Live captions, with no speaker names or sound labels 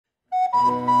Follow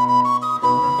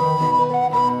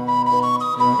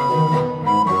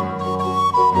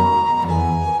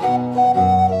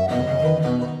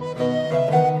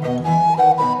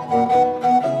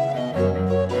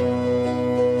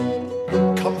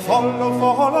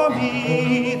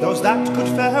me, those that good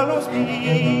fellows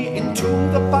be, into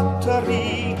the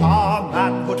buttery, our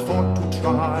manhood for to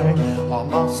try. Our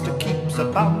master keeps a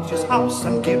bounteous house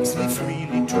and gives me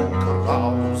freely to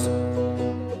carouse.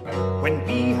 When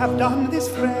we have done this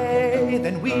fray,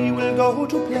 then we will go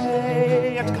to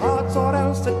play at cards or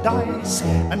else at dice,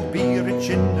 and be rich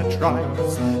in a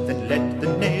trice. Then let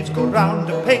the knaves go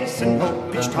round a pace, and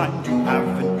hope each time to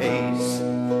have an ace.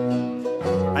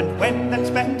 And when that's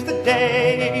spent the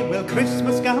day, we'll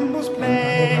Christmas gambles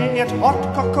play at hot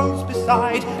cockles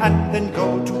beside, and then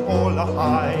go to all a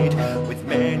hide, with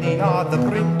many other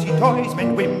pretty toys,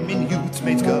 men, women, youths,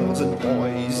 maids, girls and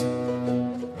boys.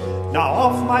 Now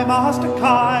of my master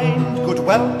kind, good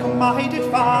welcome I did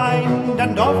find,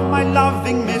 and of my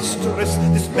loving mistress,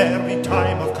 this very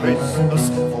time of Christmas,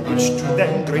 for which to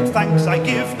them great thanks I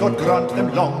give, God grant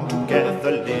them long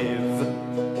together live.